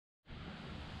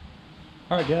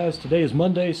Alright guys, today is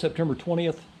Monday, September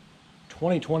 20th,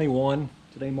 2021.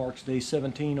 Today marks day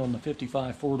 17 on the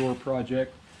 55 four-door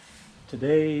project.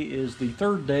 Today is the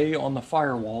third day on the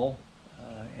firewall,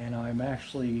 and I'm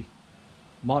actually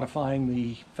modifying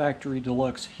the factory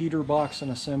deluxe heater box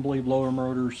and assembly blower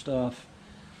motor stuff.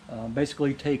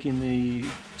 Basically taking the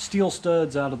steel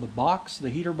studs out of the box, the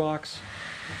heater box,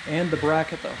 and the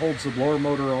bracket that holds the blower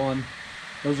motor on.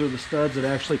 Those are the studs that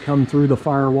actually come through the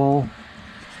firewall.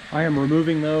 I am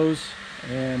removing those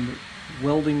and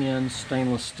welding in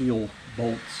stainless steel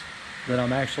bolts that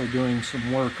I'm actually doing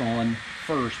some work on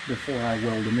first before I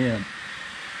weld them in.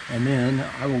 And then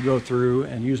I will go through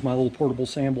and use my little portable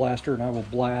sandblaster and I will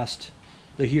blast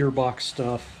the heater box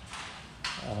stuff.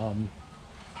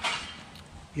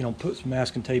 Put some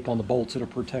masking tape on the bolts, it'll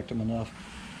protect them enough.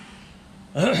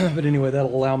 But anyway,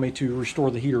 that'll allow me to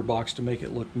restore the heater box to make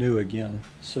it look new again.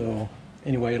 So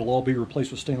anyway, it'll all be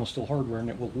replaced with stainless steel hardware and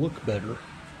it will look better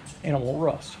and it won't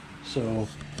rust. So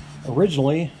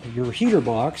originally your heater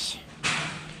box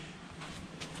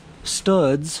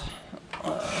studs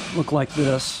look like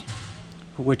this,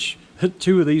 which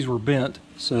two of these were bent.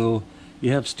 So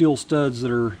you have steel studs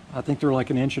that are, I think they're like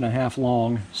 1.5 inches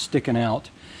long, sticking out.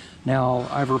 Now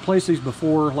I've replaced these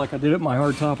before, like I did at my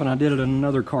hardtop and I did it in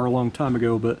another car a long time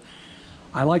ago, but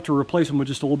I like to replace them with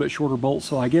just a little bit shorter bolt,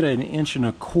 so I get an 1.25 inch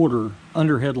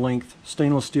underhead length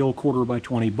stainless steel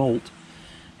 1/4x20 bolt,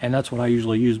 and that's what I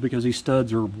usually use because these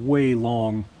studs are way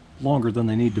longer than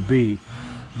they need to be.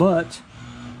 But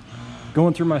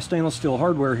going through my stainless steel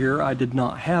hardware here, I did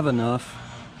not have enough.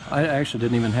 I actually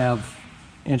didn't even have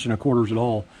 1.25 inches at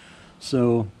all.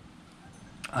 So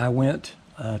I went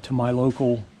to my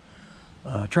local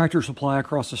Tractor Supply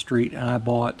across the street and I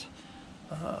bought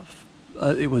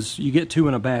you get 2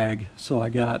 in a bag, so I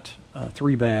got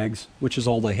 3 bags, which is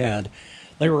all they had.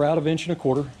 They were out of 1.25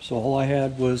 inches, so all I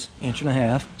had was 1.5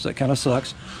 inches, so that kind of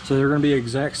sucks. So they're going to be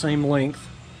exact same length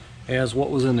as what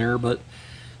was in there, but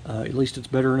at least it's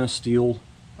better than a steel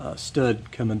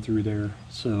stud coming through there.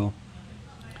 So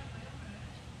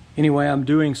anyway, I'm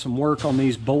doing some work on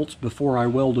these bolts before I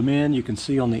weld them in. You can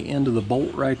see on the end of the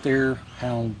bolt right there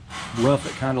how rough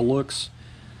it kind of looks.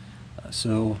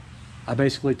 So I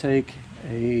basically take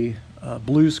a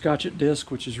blue Scotch-It disc,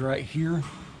 which is right here,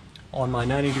 on my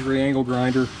 90-degree angle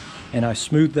grinder, and I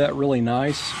smooth that really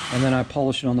nice, and then I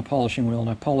polish it on the polishing wheel, and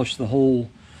I polish the whole,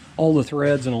 all the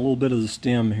threads and a little bit of the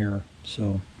stem here.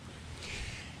 So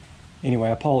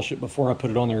anyway, I polish it before I put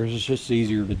it on there. It's just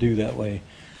easier to do that way.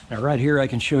 Now right here I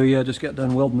can show you, I just got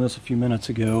done welding this a few minutes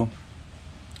ago.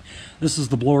 This is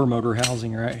the blower motor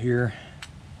housing right here.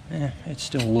 It's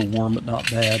still a little warm, but not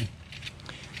bad.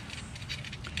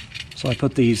 So I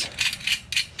put these,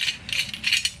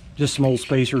 just some old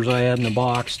spacers I had in the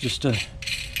box just to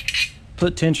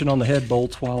put tension on the head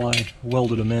bolts while I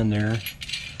welded them in there.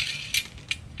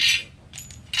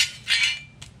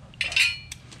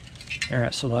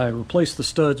 Alright, so I replaced the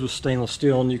studs with stainless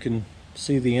steel, and you can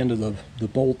see the end of the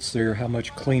bolts there, how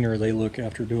much cleaner they look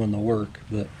after doing the work.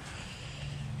 But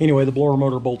anyway, the blower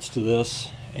motor bolts to this,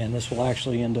 and this will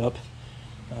actually end up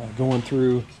going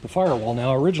through the firewall.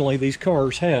 Now originally these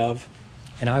cars have,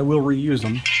 and I will reuse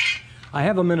them, I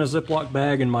have them in a Ziploc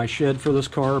bag in my shed for this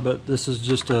car, but this is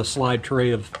just a slide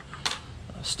tray of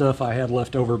stuff I had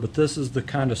left over. But this is the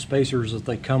kind of spacers that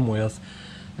they come with.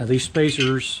 Now these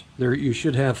spacers, you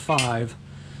should have 5,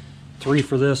 3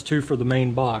 for this, 2 for the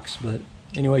main box. But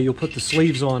anyway, you'll put the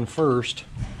sleeves on first,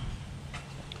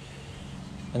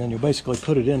 and then you'll basically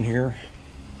put it in here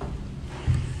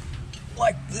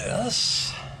like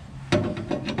this.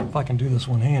 If I can do this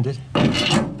one-handed.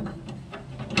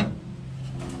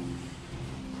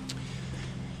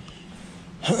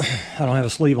 I don't have a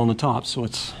sleeve on the top, so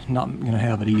it's not going to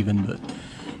have it even. But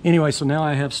anyway, so now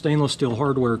I have stainless steel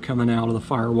hardware coming out of the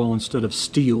firewall instead of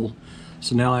steel.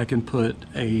 So now I can put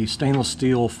a stainless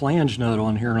steel flange nut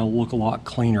on here and it'll look a lot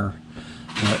cleaner.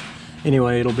 But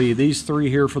anyway, it'll be these 3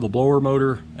 here for the blower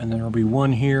motor, and then there'll be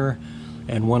 1 here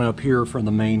and 1 up here for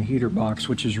the main heater box,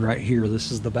 which is right here.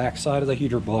 This is the back side of the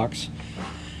heater box.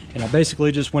 And I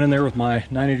basically just went in there with my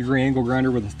 90-degree angle grinder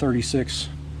with a 36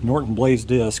 Norton Blaze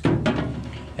disc,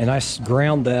 and I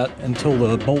ground that until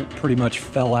the bolt pretty much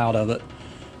fell out of it.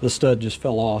 The stud just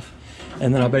fell off.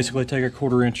 And then I basically take a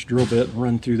 1/4 inch drill bit and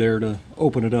run through there to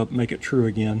open it up, make it true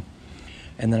again.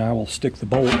 And then I will stick the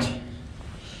bolt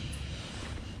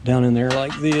down in there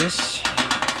like this.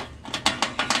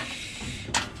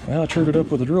 Well, I trued it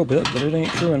up with a drill bit, but it ain't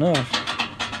true enough.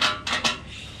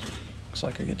 Looks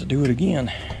like I get to do it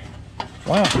again.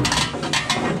 Wow.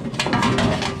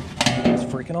 That's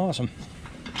freaking awesome.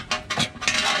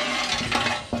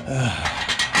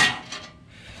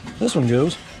 this one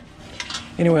goes.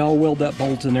 Anyway, I'll weld that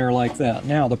bolt in there like that.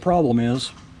 Now the problem is,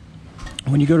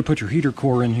 when you go to put your heater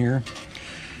core in here,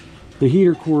 the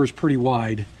heater core is pretty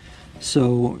wide.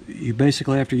 So you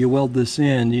basically, after you weld this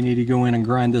in, you need to go in and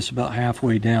grind this about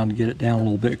halfway down to get it down a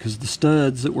little bit, because the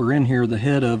studs that were in here, the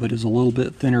head of it is a little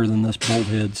bit thinner than this bolt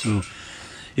head. So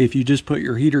if you just put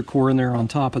your heater core in there on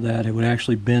top of that, it would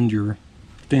actually bend your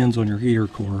fins on your heater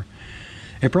core.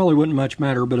 It probably wouldn't much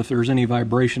matter, but if there's any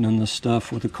vibration in this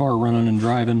stuff with the car running and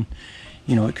driving,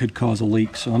 you know, it could cause a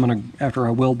leak. So I'm gonna, after I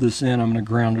weld this in, I'm gonna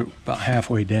ground it about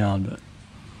halfway down. But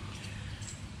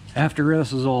after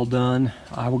this is all done,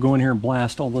 I will go in here and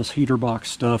blast all this heater box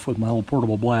stuff with my old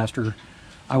portable blaster.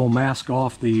 I will mask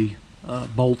off the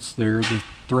bolts there, the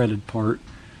threaded part,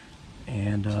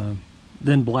 and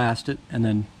then blast it, and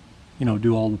then, you know,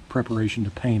 do all the preparation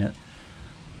to paint it.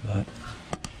 But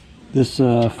this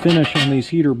finish on these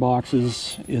heater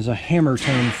boxes is a hammer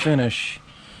tone finish,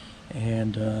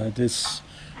 and this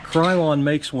Krylon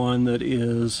makes one that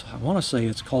is, I want to say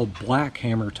it's called black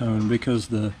hammer tone, because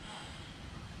the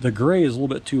gray is a little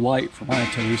bit too light for my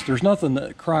taste. There's nothing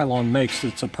that Krylon makes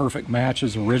that's a perfect match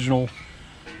as original,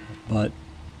 but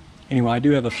anyway, I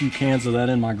do have a few cans of that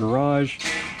in my garage,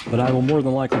 but I will more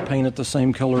than likely paint it the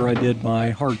same color I did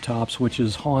my hard tops, which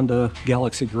is Honda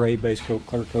Galaxy Gray base coat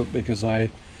clear coat, because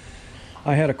I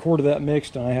had a quart of that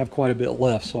mixed and I have quite a bit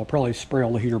left, so I'll probably spray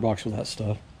all the heater box with that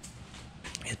stuff.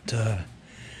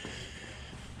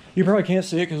 You probably can't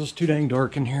see it because it's too dang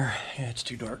dark in here. Yeah, it's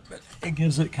too dark, but it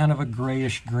gives it kind of a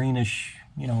grayish, greenish,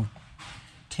 you know,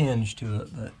 tinge to it.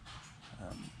 But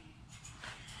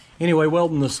anyway,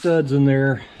 welding the studs in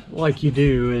there like you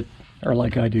do it, or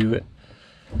like I do it.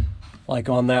 Like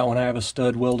on that one, I have a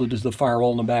stud welded as the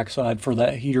firewall on the backside for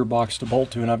that heater box to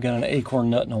bolt to, and I've got an acorn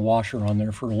nut and a washer on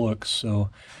there for looks. So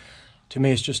to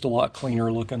me, it's just a lot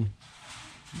cleaner looking.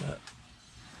 But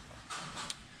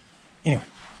anyway,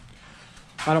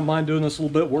 I don't mind doing this a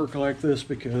little bit of work like this,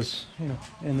 because, you know,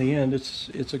 in the end,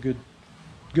 it's a good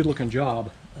looking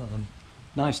job.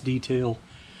 Nice detail.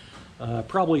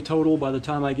 Probably total, by the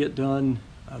time I get done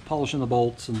polishing the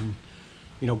bolts and,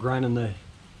 you know, grinding the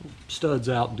studs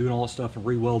out and doing all that stuff and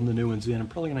re-welding the new ones in, I'm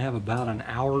probably going to have about an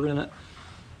hour in it.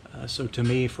 So to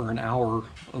me, for an hour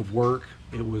of work,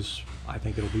 I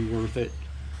think it'll be worth it.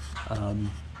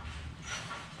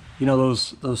 You know,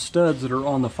 those studs that are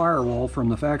on the firewall from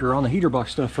the factory, or on the heater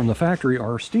box stuff from the factory,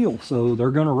 are steel, so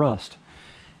they're gonna rust.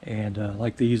 And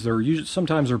like these, they're usually,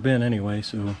 sometimes they're bent anyway.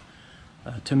 So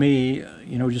to me,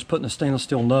 you know, just putting a stainless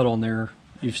steel nut on there,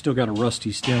 you've still got a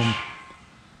rusty stem,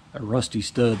 a rusty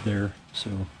stud there.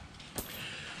 So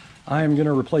I am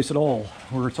gonna replace it all,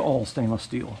 where it's all stainless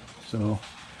steel. So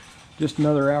just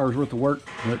another hour's worth of work,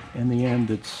 but in the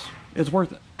end, it's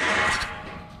worth it.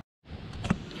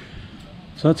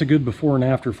 So that's a good before and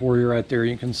after for you right there.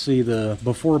 You can see the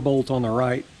before bolt on the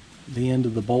right, the end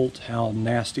of the bolt, how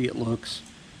nasty it looks.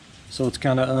 So it's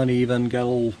kind of uneven, got a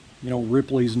little, you know,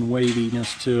 ripplies and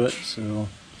waviness to it. So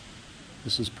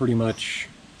this is pretty much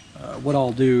what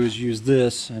I'll do is use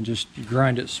this and just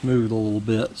grind it smooth a little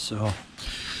bit. So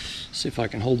see if I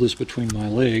can hold this between my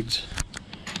legs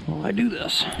while I do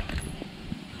this.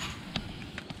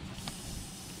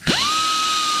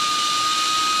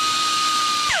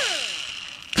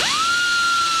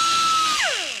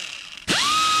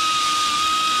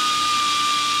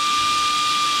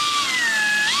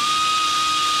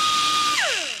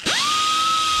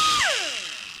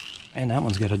 And that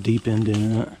one's got a deep end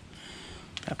in it.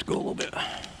 Have to go a little bit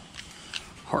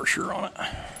harsher on it.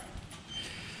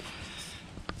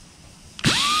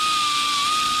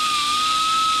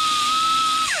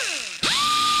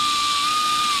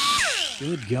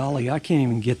 Good golly, I can't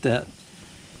even get that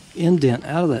indent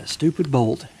out of that stupid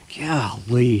bolt.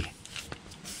 Golly.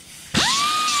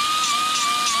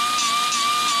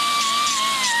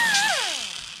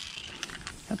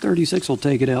 That 36 will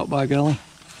take it out, by golly.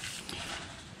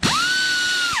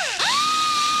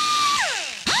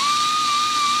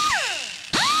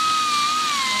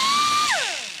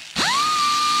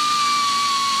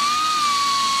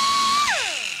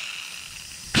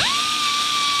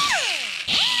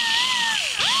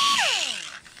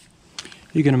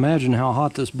 You can imagine how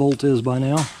hot this bolt is by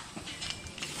now.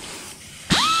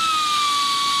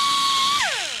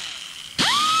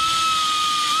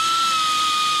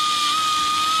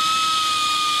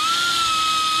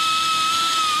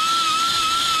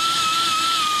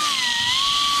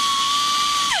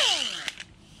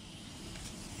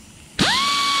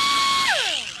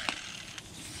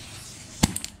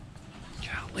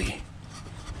 Golly.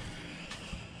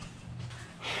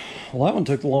 Well, that one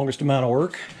took the longest amount of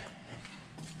work.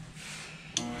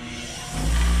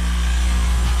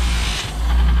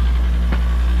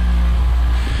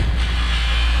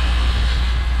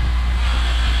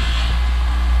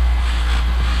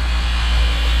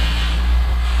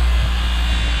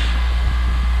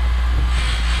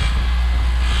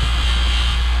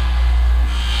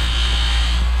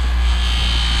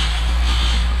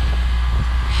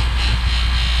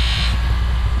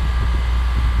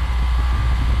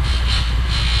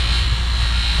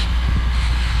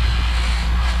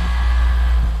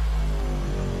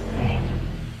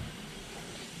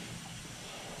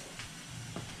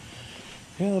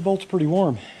 Yeah, the bolt's pretty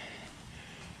warm.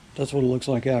 That's what it looks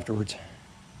like afterwards.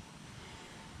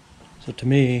 So to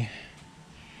me,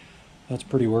 that's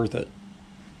pretty worth it.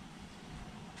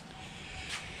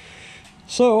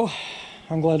 So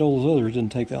I'm glad all those others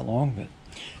didn't take that long, but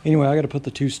anyway, I got to put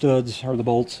the two studs or the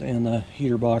bolts in the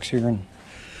heater box here and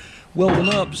weld them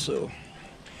up, so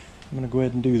I'm going to go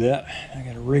ahead and do that. I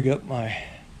got to rig up my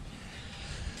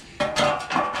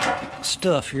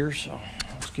stuff here, so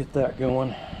let's get that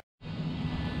going.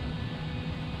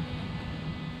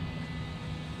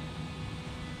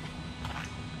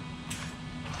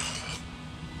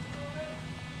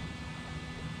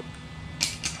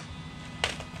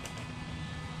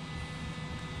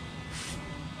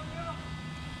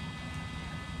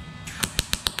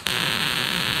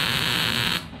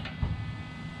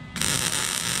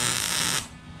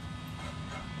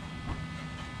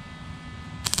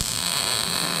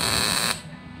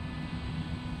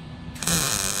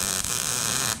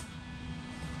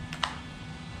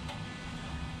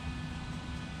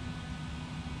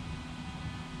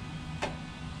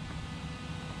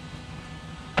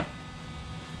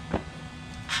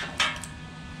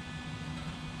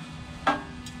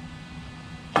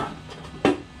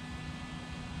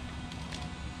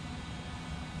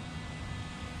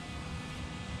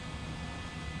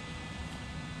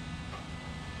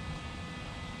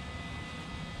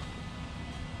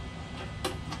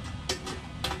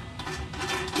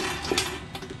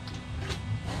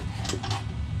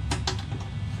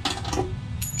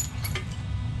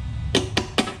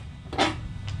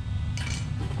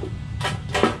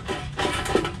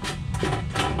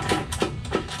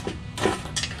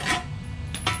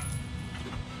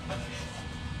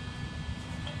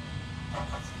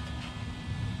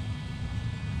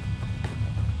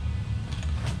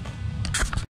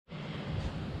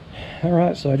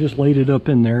 Alright, so I just laid it up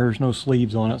in there. There's no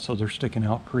sleeves on it, so they're sticking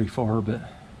out pretty far, but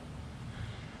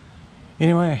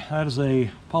anyway, that is a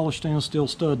polished stainless steel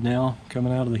stud now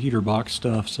coming out of the heater box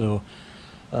stuff. So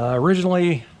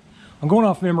originally, I'm going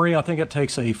off memory, I think it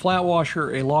takes a flat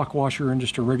washer, a lock washer, and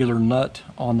just a regular nut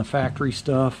on the factory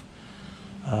stuff.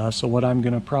 So what I'm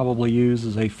going to probably use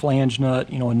is a flange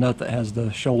nut, you know, a nut that has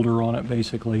the shoulder on it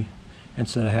basically,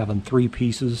 instead of having three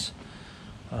pieces.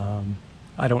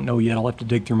 I don't know yet. I'll have to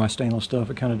dig through my stainless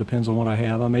stuff. It kind of depends on what I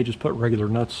have. I may just put regular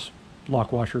nuts,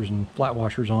 lock washers, and flat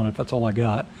washers on it if that's all I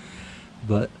got.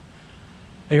 But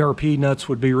ARP nuts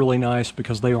would be really nice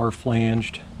because they are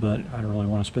flanged, but I don't really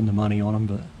want to spend the money on them.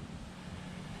 But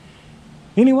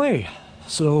anyway,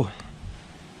 so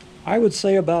I would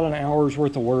say about an hour's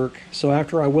worth of work. So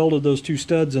after I welded those two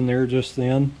studs in there just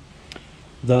then,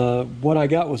 what I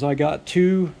got was I got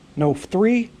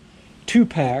three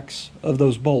 2-packs of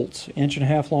those bolts,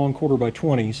 1.5 long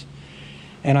 1/4x20s,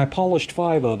 and I polished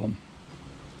 5 of them.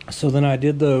 So then I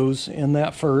did those in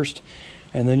that first,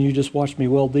 and then you just watched me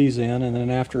weld these in, and then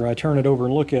after I turn it over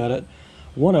and look at it,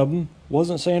 one of them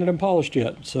wasn't sanded and polished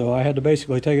yet, so I had to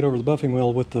basically take it over the buffing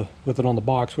wheel with it on the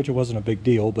box, which it wasn't a big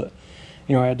deal, but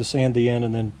you know, I had to sand the end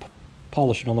and then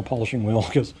polish it on the polishing wheel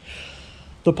because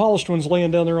the polished one's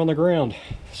laying down there on the ground,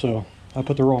 so I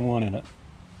put the wrong one in it.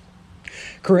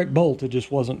 Correct bolt, it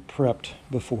just wasn't prepped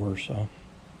before. So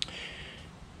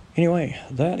anyway,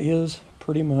 that is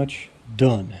pretty much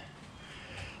done.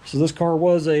 So this car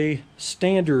was a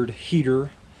standard heater,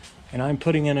 and I'm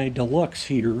putting in a deluxe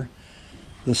heater.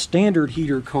 The standard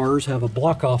heater cars have a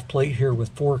block-off plate here with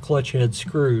 4 clutch head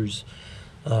screws.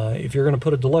 If you're going to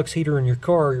put a deluxe heater in your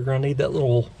car, you're going to need that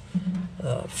little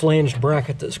flanged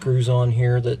bracket that screws on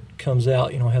here that comes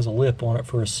out, you know, has a lip on it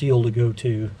for a seal to go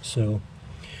to. So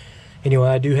anyway,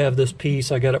 I do have this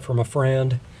piece. I got it from a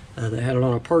friend that had it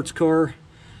on a parts car.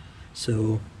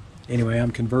 So anyway,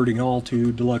 I'm converting all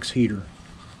to deluxe heater.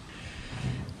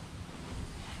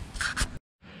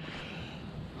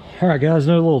 Alright guys,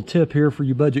 another little tip here for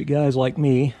you budget guys like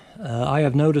me. I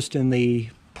have noticed in the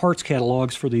parts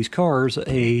catalogs for these cars,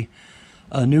 a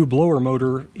new blower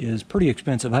motor is pretty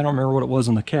expensive. I don't remember what it was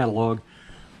in the catalog.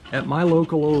 At my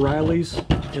local O'Reilly's,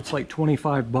 it's like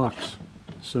 25 bucks.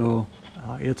 So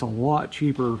it's a lot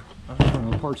cheaper from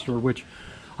the parts store, which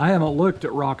I haven't looked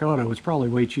at Rock Auto. It's probably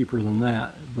way cheaper than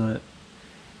that. But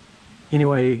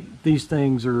anyway, these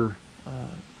things are,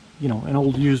 you know, an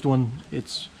old used one.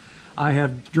 I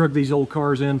have drug these old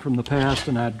cars in from the past,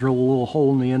 and I'd drill a little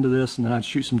hole in the end of this, and then I'd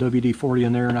shoot some WD-40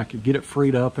 in there, and I could get it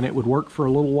freed up, and it would work for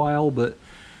a little while, but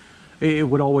it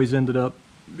would always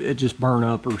it just burn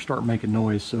up or start making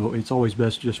noise. So it's always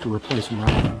best just to replace them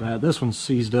right off the bat. This one's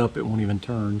seized up, it won't even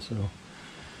turn. So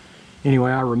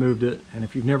anyway, I removed it, and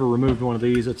if you've never removed one of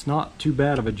these, it's not too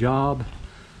bad of a job.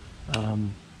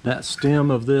 That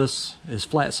stem of this is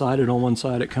flat-sided on one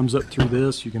side. It comes up through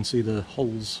this. You can see the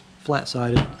holes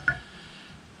flat-sided.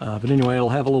 But anyway, it'll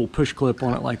have a little push clip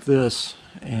on it like this.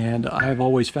 And I've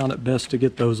always found it best to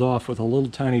get those off with a little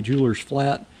tiny jeweler's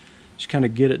flat. Just kind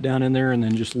of get it down in there and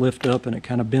then just lift up, and it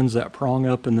kind of bends that prong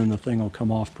up, and then the thing will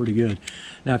come off pretty good.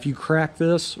 Now if you crack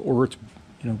this, or it's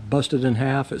busted in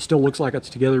half, it still looks like it's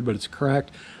together but it's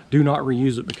cracked, do not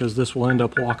reuse it, because this will end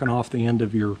up walking off the end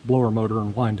of your blower motor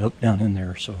and wind up down in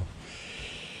there. So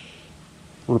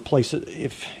replace it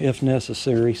if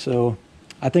necessary. So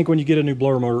I think when you get a new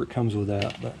blower motor, it comes with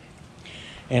that.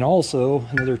 And also,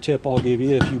 another tip I'll give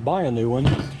you, if you buy a new one,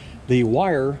 the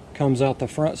wire comes out the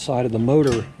front side of the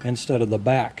motor instead of the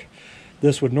back.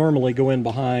 This would normally go in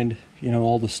behind,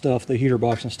 all the stuff, the heater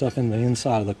box and stuff, in the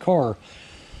inside of the car.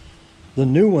 The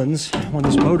new ones, when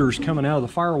this motor's coming out of the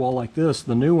firewall like this,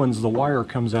 the new ones, the wire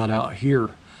comes out here.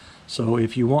 So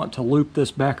if you want to loop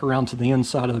this back around to the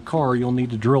inside of the car, you'll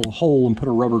need to drill a hole and put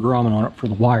a rubber grommet on it for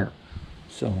the wire.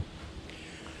 So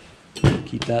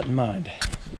keep that in mind.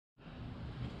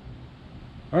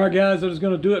 Alright guys, that is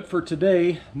going to do it for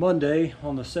today, Monday,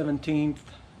 on the 17th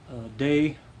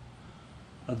day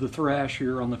of the Thrash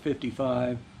here on the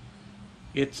 55.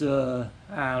 It's, I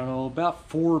don't know, about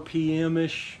 4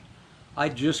 p.m.-ish. I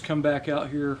just come back out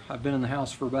here. I've been in the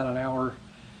house for about an hour.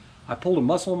 I pulled a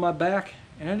muscle in my back,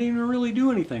 and I didn't even really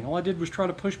do anything. All I did was try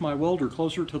to push my welder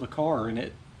closer to the car, and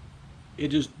it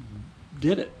just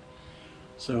did it.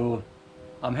 So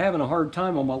I'm having a hard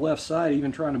time on my left side,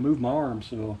 even trying to move my arm.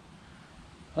 So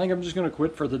I think I'm just going to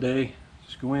quit for the day.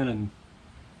 Just go in and,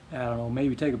 I don't know,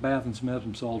 maybe take a bath and some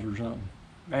Epsom salts or something.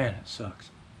 Man, it sucks.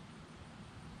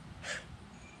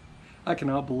 I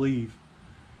cannot believe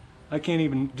I can't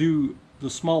even do the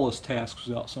smallest tasks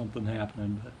without something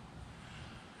happening. But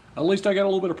at least I got a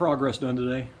little bit of progress done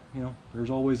today. There's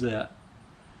always that.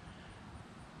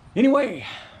 Anyway,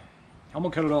 I'm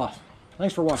going to cut it off.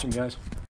 Thanks for watching, guys.